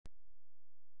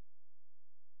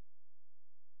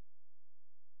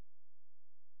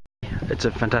It's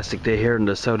a fantastic day here in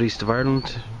the southeast of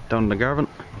Ireland, down in the Garvan.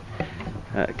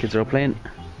 Kids are out playing.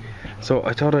 So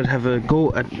I thought I'd have a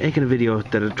go at making a video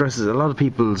that addresses a lot of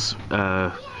people's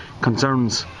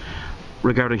concerns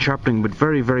regarding sharpening with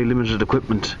very, very limited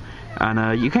equipment.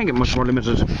 And you can't get much more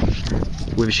limited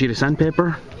with a sheet of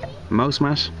sandpaper, a mouse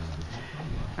mat,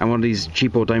 and one of these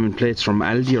cheapo diamond plates from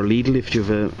Aldi or Lidl if you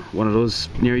have one of those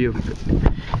near you.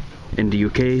 In the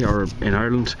UK or in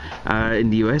Ireland, in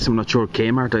the US I'm not sure,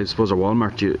 Kmart I suppose or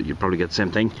Walmart you probably get the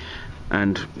same thing.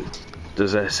 And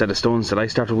there's a set of stones that I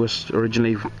started with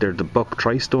originally. They're the Buck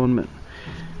Tri-Stone,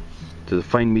 the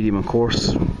fine, medium and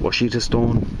coarse Washita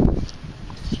stone,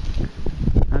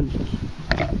 and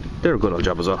they're a good old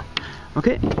job as well.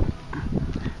 Okay,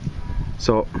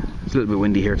 so it's a little bit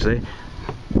windy here today,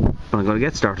 but I'm going to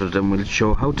get started and we'll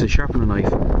show how to sharpen a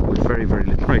knife with very, very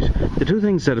little. Right, the two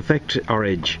things that affect our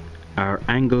edge are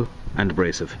angle and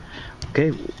abrasive. Okay,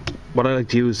 what I like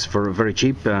to use for a very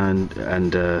cheap and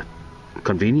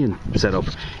convenient setup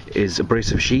is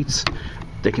abrasive sheets.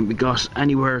 They can be got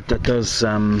anywhere that does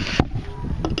there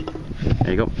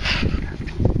you go,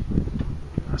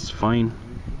 that's fine.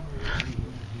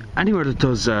 Anywhere that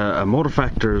does motor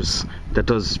factors, that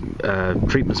does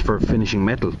treatments for finishing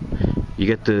metal. You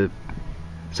get the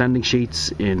sanding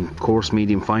sheets in coarse,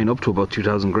 medium, fine, up to about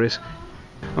 2000 grit.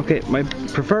 Okay, my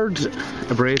preferred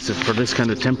abrasive for this kind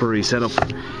of temporary setup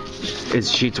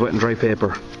is sheets of wet and dry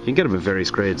paper. You can get them in various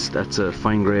grades. That's a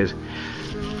fine grade.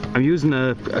 I'm using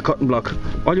a cutting block.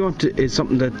 All you want is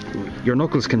something that your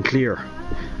knuckles can clear,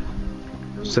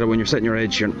 so that when you're setting your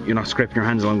edge, you're not scraping your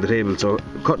hands along the table. So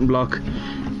cutting block,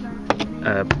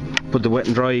 put the wet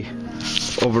and dry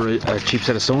over a cheap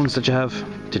set of stones that you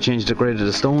have to change the grade of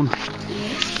the stone.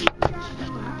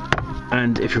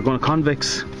 And if you're going to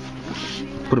convex,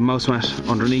 put a mouse mat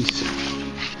underneath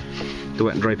the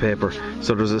wet and dry paper,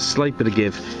 so there's a slight bit of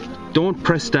give. Don't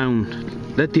press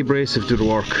down, let the abrasive do the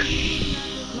work.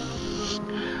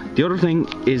 The other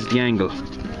thing is the angle.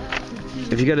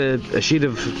 If you get a sheet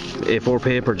of A4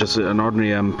 paper, just an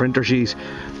ordinary printer sheet,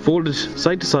 fold it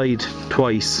side to side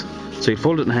twice. So you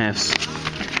fold it in halves,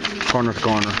 corner to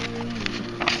corner,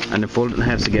 and then fold it in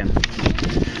halves again.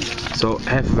 So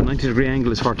half of a 90-degree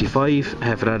angle is 45,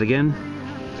 half of that again,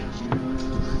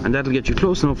 and that'll get you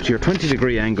close enough to your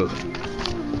 20-degree angle,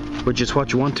 which is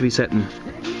what you want to be setting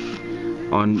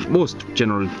on most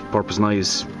general purpose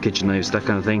knives, kitchen knives, that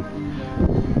kind of thing.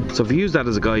 So if you use that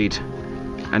as a guide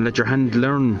and let your hand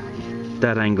learn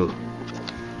that angle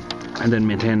and then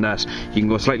maintain that, you can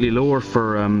go slightly lower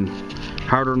for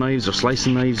harder knives or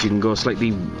slicing knives. You can go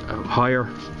slightly higher,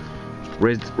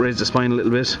 raise the spine a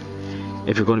little bit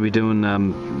if you're going to be doing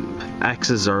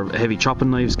axes or heavy chopping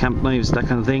knives, camp knives, that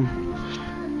kind of thing.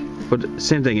 But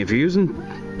same thing, if you're using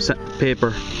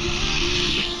paper,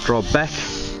 draw back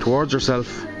towards yourself.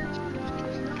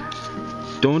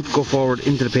 Don't go forward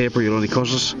into the paper, you'll only cut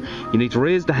it. You need to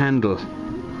raise the handle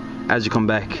as you come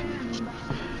back.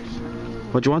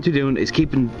 What you want to be doing is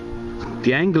keeping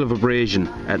the angle of abrasion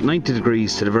at 90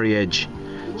 degrees to the very edge.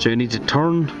 So you need to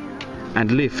turn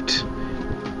and lift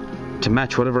to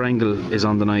match whatever angle is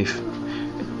on the knife.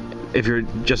 If you're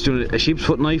just doing a sheep's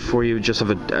foot knife where you just have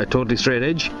a totally straight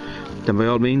edge, then by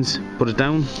all means put it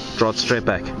down, draw it straight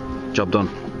back, job done.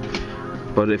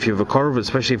 But if you have a curve,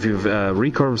 especially if you have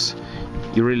recurves,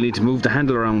 you really need to move the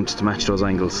handle around to match those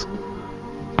angles.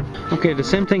 Okay, the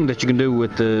same thing that you can do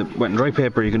with the wet and dry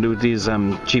paper, you can do with these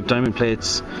cheap diamond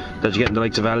plates that you get in the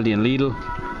likes of Aldi and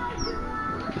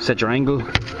Lidl. Set your angle,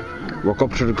 work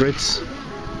up through the grits,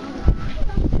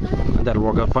 and that'll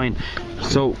work out fine.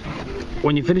 So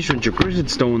when you finish with your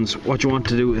gritted stones, what you want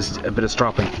to do is a bit of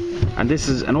stropping. And this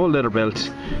is an old leather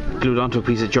belt glued onto a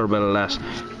piece of Durabell lat.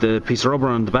 The piece of rubber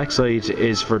on the back side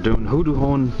is for doing hoodoo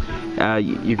hone.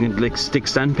 You can stick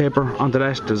sandpaper onto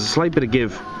that. There's a slight bit of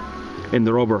give in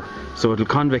the rubber, so it'll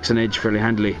convex an edge fairly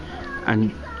handily.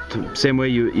 And same way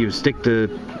you stick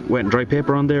the wet and dry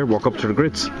paper on there, work up to the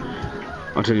grits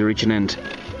until you reach an end.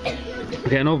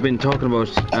 Okay, I know I've been talking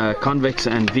about convex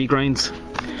and V-grinds,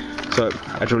 so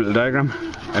I drew a little diagram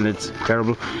and it's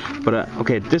terrible, but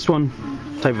okay, this one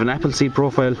type of an apple seed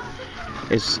profile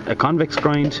is a convex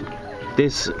grind.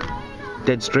 This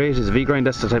dead straight is a V-grind.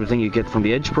 That's the type of thing you get from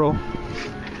the Edge Pro.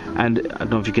 And I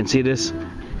don't know if you can see this.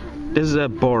 This is a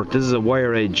board, this is a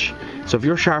wire edge. So if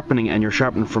you're sharpening and you're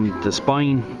sharpening from the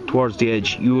spine towards the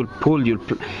edge, you will pull,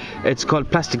 it's called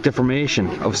plastic deformation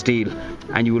of steel,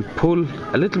 and you will pull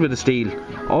a little bit of steel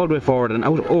all the way forward and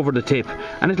out over the tip,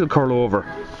 and it'll curl over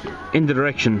in the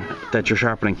direction that you're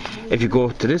sharpening. If you go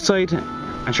to this side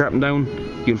and sharpen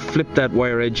down, you'll flip that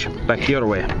wire edge back the other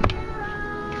way.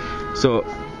 So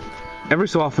every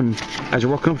so often, as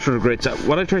you're working up through the grits,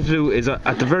 what I try to do is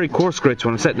at the very coarse grits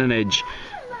when I'm setting an edge,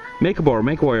 make a burr,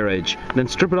 make a wire edge, then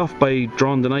strip it off by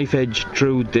drawing the knife edge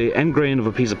through the end grain of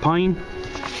a piece of pine.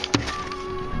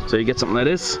 So you get something like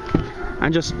this,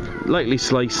 and just lightly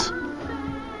slice,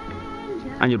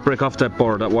 and you'll break off that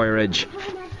burr, that wire edge.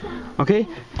 Okay,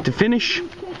 to finish,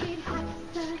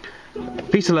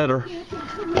 piece of leather,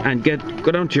 and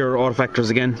go down to your autofactors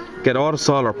again, get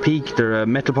Autosol or Peak, they're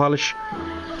metal polish,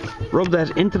 rub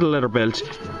that into the leather belt,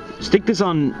 stick this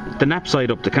on the nap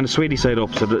side up, the kind of suede side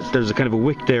up, so that there's a kind of a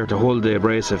wick there to hold the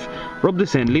abrasive. Rub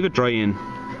this in, leave it dry in,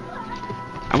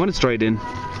 and when it's dried in,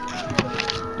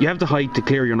 you have the height to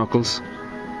clear your knuckles.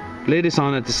 Lay this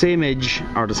on at the same edge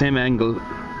or the same angle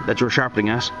that you're sharpening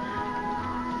at,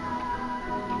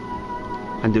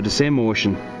 and do the same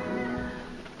motion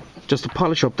just to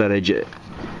polish up that edge.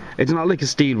 It's not like a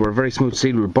steel, where a very smooth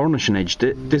steel will burnish an edge.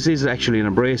 This is actually an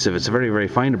abrasive. It's a very, very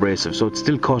fine abrasive, so it's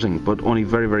still cutting, but only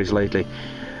very, very slightly.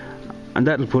 And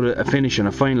that'll put a finish and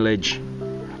a final edge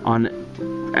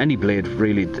on any blade,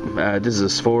 really. This is a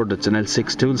Sford, it's an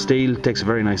L6 tool steel, takes a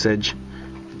very nice edge,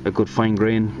 a good fine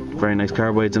grain, very nice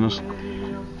carbides in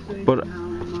it. But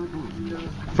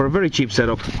for a very cheap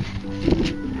setup,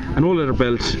 an old leather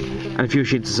belt and a few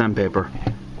sheets of sandpaper,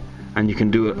 and you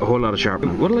can do a whole lot of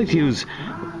sharpening. What I like to use,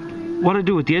 what I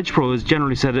do with the Edge Pro is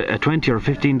generally set a 20 or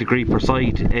 15 degree per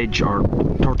side edge, or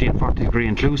 30 and 40 degree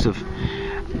inclusive,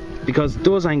 because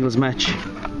those angles match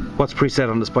what's preset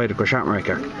on the Spyderco sharp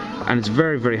maker, and it's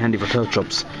very, very handy for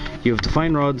touch-ups. You have the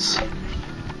fine rods,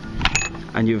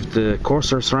 and you have the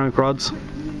coarser ceramic rods,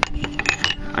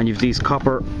 and you have these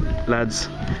copper lads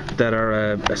that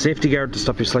are a safety guard to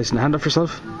stop you slicing the hand off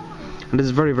yourself, and this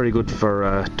is very, very good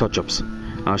for touch-ups.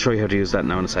 I'll show you how to use that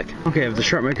now in a sec. Okay, I have the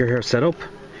sharp maker here set up.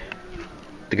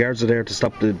 The guards are there to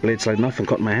stop the blade sliding off and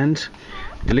cutting my hand.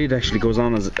 The lid actually goes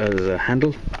on as a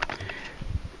handle.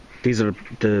 These are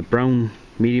the brown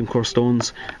medium coarse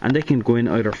stones, and they can go in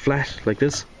either flat like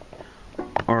this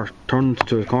or turned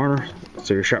to a corner,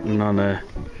 so you're sharpening on an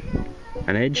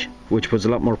edge, which puts a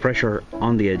lot more pressure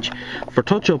on the edge. For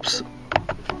touch-ups,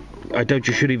 I doubt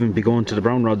you should even be going to the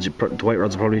brown rods. The white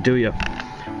rods will probably do you.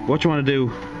 What you want to do,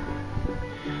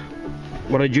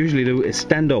 what I'd usually do, is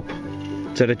stand up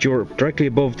so that you're directly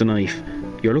above the knife.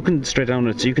 You're looking straight down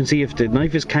at it, so you can see if the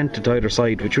knife is canted to either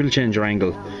side, which will change your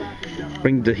angle.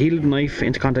 Bring the heel of the knife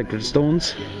into contact with the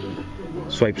stones,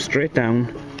 swipe straight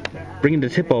down, bring the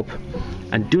tip up,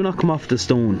 and do not come off the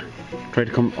stone. Try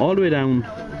to come all the way down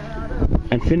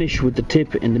and finish with the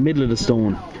tip in the middle of the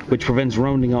stone, which prevents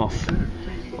rounding off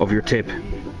of your tip.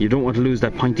 You don't want to lose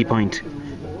that pointy point.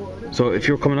 So if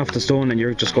you're coming off the stone and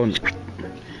you're just going,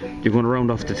 you're going to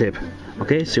round off the tip.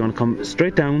 Okay, so you want to come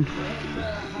straight down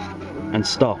and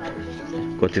stop.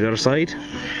 Go to the other side,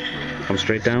 come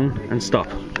straight down and stop.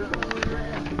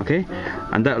 Okay,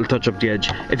 and that'll touch up the edge.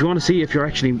 If you want to see if you're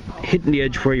actually hitting the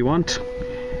edge where you want,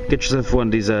 get yourself one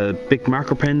of these big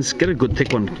marker pens. Get a good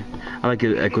thick one. I like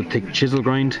a good thick chisel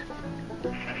grind,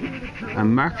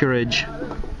 and mark your edge.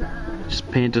 Just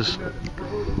paint it.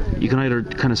 You can either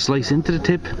kind of slice into the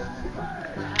tip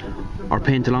or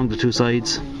paint along the two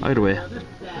sides, either way.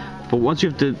 But once you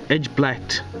have the edge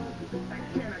blacked,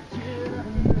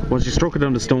 once you stroke it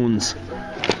down the stones,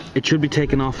 it should be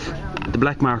taken off the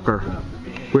black marker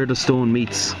where the stone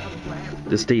meets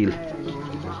the steel,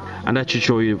 and that should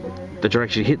show you that you're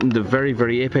actually hitting the very,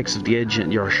 very apex of the edge,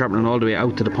 and you're sharpening all the way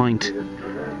out to the point.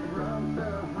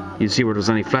 You see where there's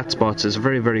any flat spots. It's a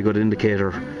very, very good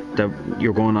indicator that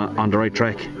you're going on the right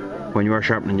track when you are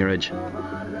sharpening your edge.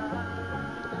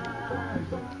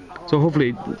 So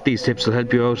hopefully these tips will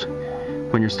help you out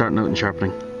when you're starting out in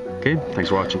sharpening. Okay, thanks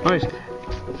for watching. Alright,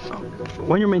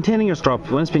 when you're maintaining your strop,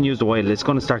 when it's been used a while, it's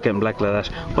going to start getting black like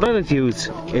that. What I like to use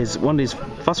is one of these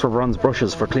phosphor bronze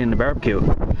brushes for cleaning the barbecue.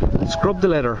 Scrub the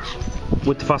leather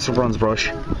with the phosphor bronze brush,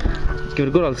 give it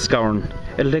a good old scouring.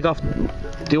 It'll take off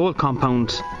the old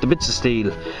compound, the bits of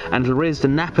steel, and it'll raise the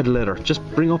nap of the leather. Just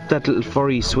bring up that little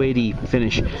furry, suedey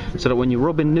finish, so that when you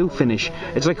rub in new finish,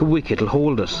 it's like a wick, it'll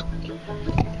hold it.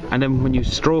 And then when you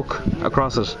stroke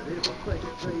across it,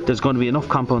 there's going to be enough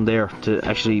compound there to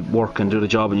actually work and do the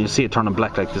job, and you'll see it turning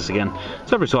black like this again.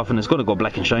 So every so often it's going to go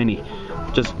black and shiny.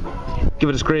 Just give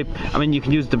it a scrape. I mean, you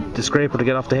can use the scraper to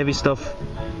get off the heavy stuff,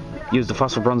 use the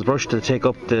phosphor bronze brush to take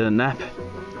up the nap,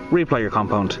 reapply your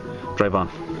compound, drive on.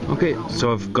 Okay,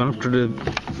 so I've gone up to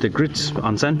the grits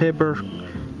on sandpaper,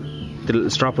 the little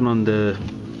stropping on the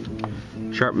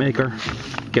sharp maker,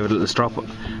 give it a little strop.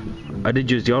 I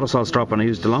did use the Autosol strop, and I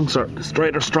used the long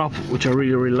strider strop, which I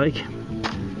really, really like.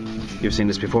 You've seen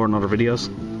this before in other videos.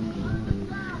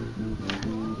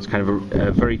 It's kind of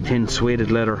a very thin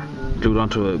suede leather, glued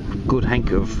onto a good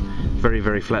hank of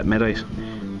very flat medite.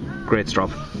 Great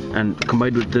strop. And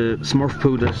combined with the Smurf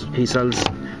poo that he sells,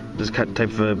 this type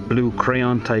of a blue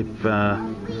crayon type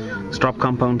strop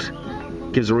compound,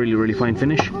 gives a really fine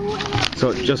finish.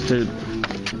 So just to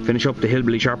finish up the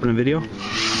Hillbilly sharpening video,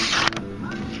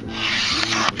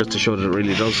 just to show that it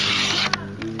really does.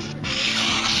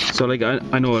 So like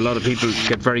I know a lot of people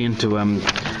get very into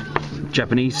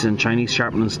Japanese and Chinese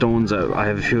sharpening stones. I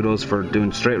have a few of those for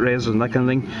doing straight razors and that kind of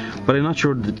thing, but I'm not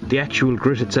sure that the actual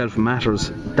grit itself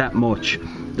matters that much.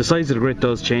 The size of the grit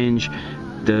does change,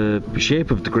 the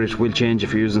shape of the grit will change.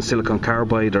 If you're using silicon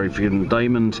carbide or if you're using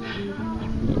diamond,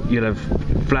 you'll have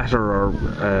flatter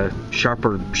or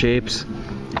sharper shapes.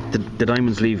 The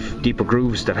diamonds leave deeper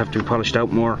grooves that have to be polished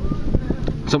out more.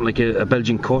 Something like a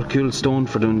Belgian coat stone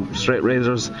for doing straight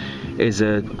razors is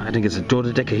I think it's a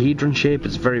dodecahedron shape.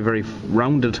 It's very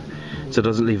rounded, so it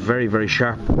doesn't leave very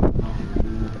sharp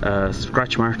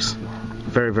scratch marks.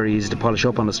 Very easy to polish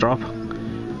up on the strop.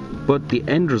 But the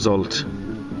end result,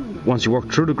 once you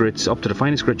work through the grits up to the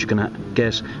finest grit you can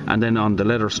get, and then on the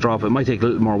leather strop, it might take a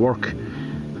little more work,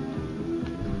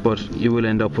 but you will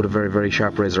end up with a very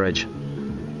sharp razor edge.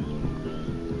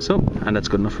 So, and that's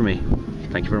good enough for me.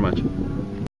 Thank you very much.